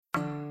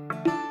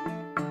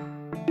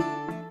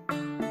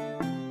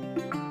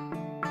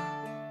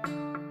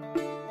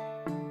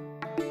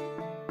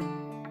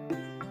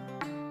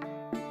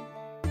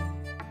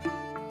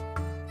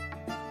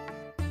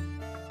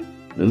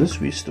Now this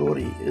wee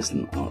story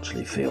isn't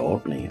actually fae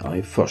Orkney.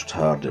 I first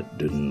heard it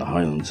down in the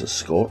Highlands of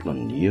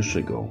Scotland years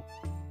ago.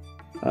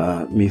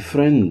 My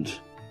friend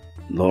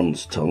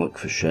Lawrence Tulloch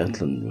for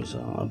Shetland was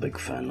a big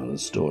fan of the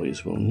story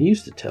as well, and he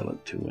used to tell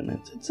it too, and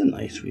it's a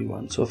nice wee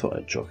one, so I thought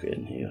I'd chuck it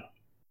in here.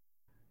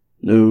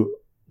 Now,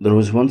 there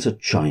was once a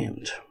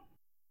giant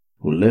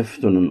who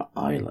lived on an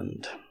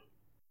island,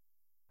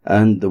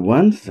 and the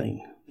one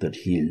thing that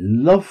he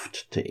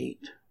loved to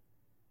eat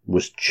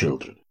was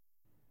children.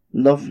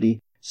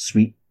 Lovely,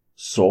 sweet,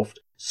 soft,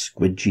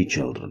 squidgy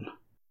children.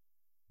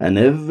 And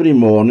every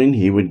morning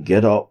he would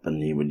get up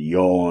and he would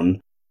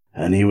yawn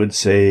and he would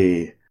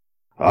say,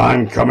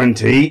 "I'm coming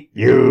to eat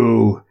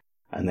you."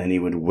 And then he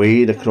would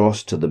wade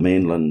across to the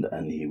mainland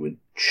and he would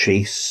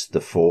chase the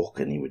folk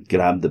and he would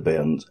grab the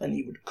bairns and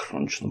he would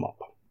crunch them up.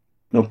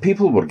 Now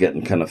people were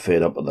getting kind of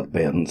fed up with their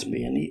bairns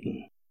being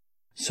eaten.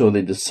 So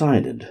they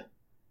decided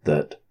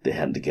that they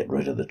had to get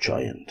rid of the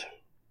giant.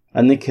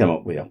 And they came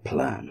up with a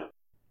plan.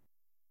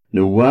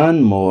 Now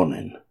one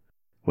morning,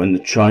 when the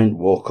giant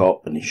woke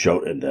up and he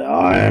shouted,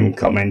 "I'm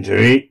coming to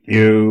eat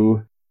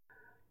you,"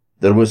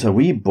 there was a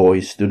wee boy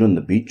stood on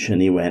the beach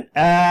and he went,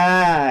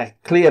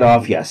 "Clear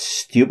off, you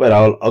stupid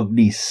old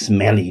ugly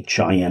smelly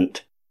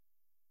giant."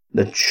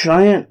 The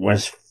giant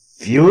was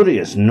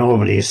furious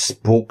nobody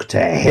spoke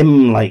to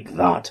him like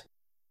that,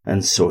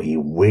 and so he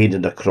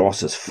waded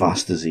across as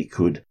fast as he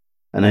could,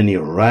 and then he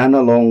ran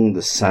along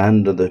the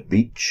sand of the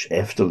beach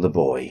after the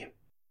boy.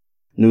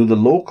 Now the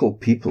local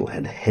people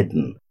had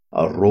hidden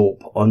a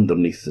rope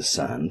underneath the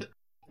sand,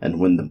 and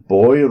when the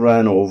boy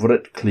ran over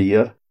it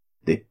clear,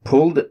 they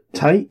pulled it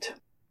tight,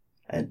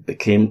 it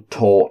became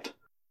taut,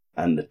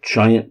 and the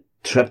giant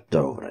tripped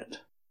over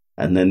it.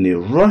 And then they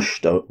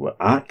rushed out with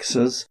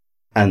axes,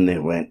 and they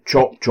went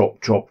chop,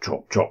 chop, chop,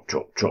 chop, chop,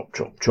 chop, chop,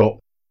 chop, chop,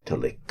 till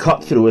they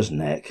cut through his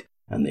neck,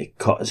 and they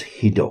cut his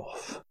head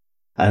off.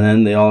 And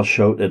then they all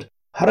shouted,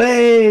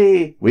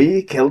 "Hooray!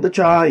 We killed the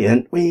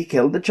giant! We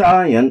killed the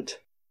giant!"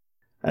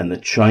 And the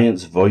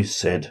giant's voice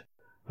said,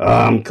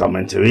 "I'm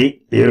coming to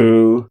eat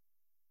you."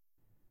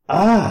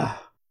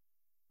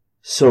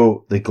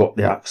 So they got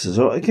the axes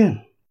out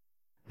again,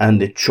 and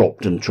they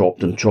chopped and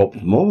chopped and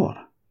chopped more,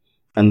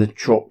 and they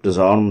chopped his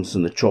arms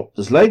and they chopped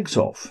his legs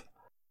off.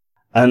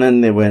 And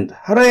then they went,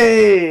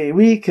 "Hooray!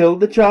 We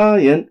killed the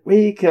giant!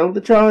 We killed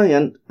the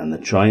giant!" And the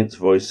giant's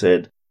voice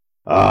said,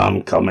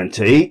 "I'm coming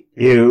to eat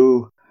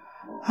you."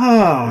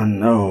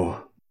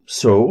 No.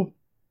 So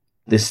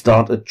they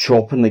started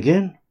chopping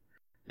again.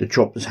 They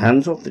chopped his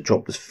hands off, they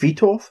chopped his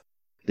feet off,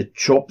 they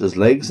chopped his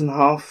legs in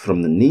half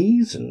from the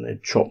knees, and they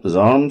chopped his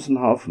arms in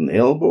half from the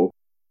elbow.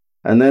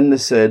 And then they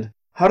said,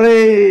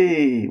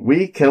 "Hooray!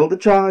 We killed the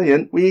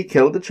giant! We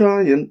killed the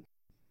giant!"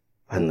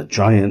 And the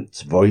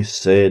giant's voice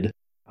said,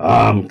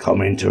 "I'm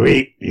coming to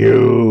eat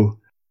you."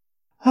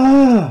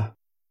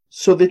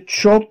 So they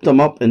chopped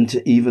him up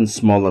into even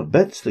smaller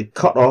bits. They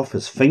cut off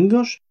his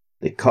fingers,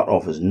 they cut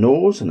off his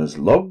nose and his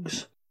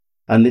lugs,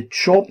 and they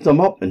chopped him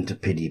up into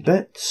pitty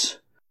bits.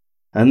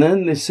 And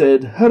then they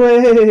said,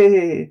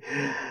 "Hooray!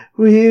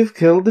 We've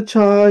killed the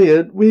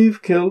giant!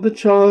 We've killed the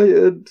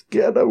giant!"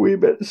 Get a wee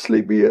bit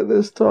sleepy at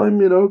this time,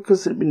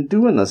 'cause they've been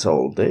doing this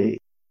all day.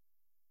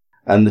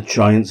 And the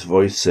giant's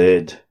voice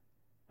said,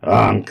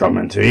 "I'm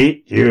coming to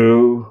eat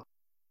you."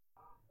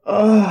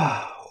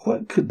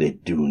 What could they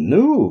do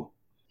now?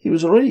 He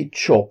was already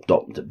chopped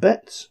up to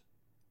bits.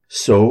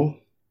 So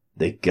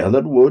they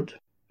gathered wood,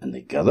 and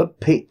they gathered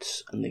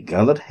peats, and they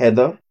gathered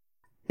heather,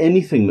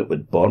 anything that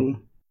would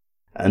burn,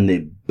 and they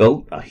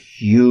built a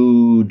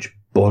huge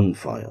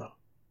bonfire.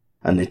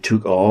 And they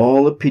took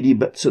all the pitty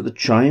bits of the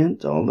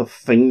giant, all the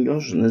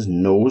fingers and his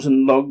nose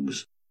and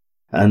lugs,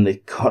 and they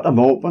cut him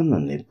open,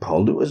 and they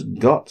pulled out his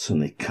guts,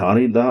 and they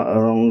carried that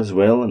around as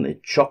well, and they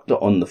chucked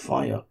it on the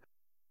fire.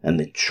 And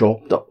they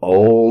chopped up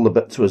all the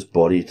bits of his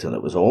body till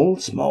it was all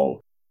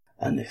small,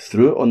 and they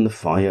threw it on the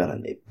fire,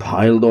 and they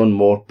piled on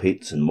more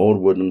peats and more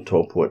wood on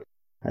top of it,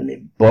 and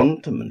they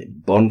burnt him, and they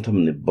burnt him,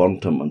 and they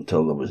burnt him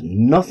until there was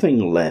nothing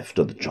left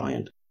of the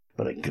giant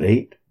but a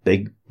great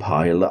big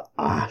pile of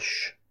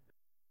ash.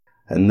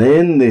 And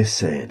then they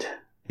said,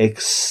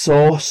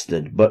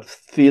 exhausted but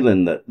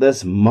feeling that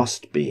this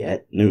must be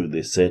it, now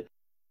they said,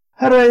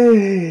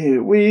 "Hooray!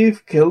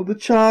 We've killed the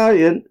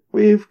giant!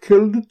 We've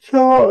killed the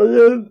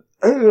giant!"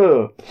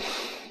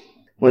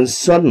 When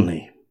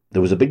suddenly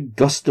there was a big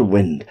gust of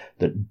wind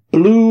that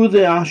blew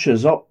the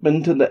ashes up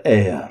into the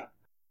air,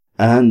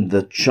 and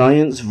the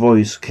giant's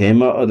voice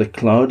came out of the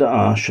cloud of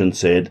ash and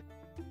said,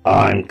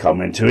 "I'm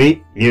coming to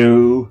eat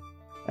you."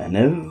 And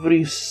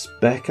every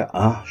speck of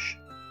ash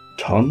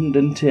turned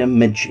into a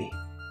Midgie,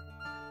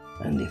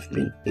 and they've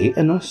been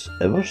eating us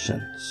ever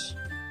since.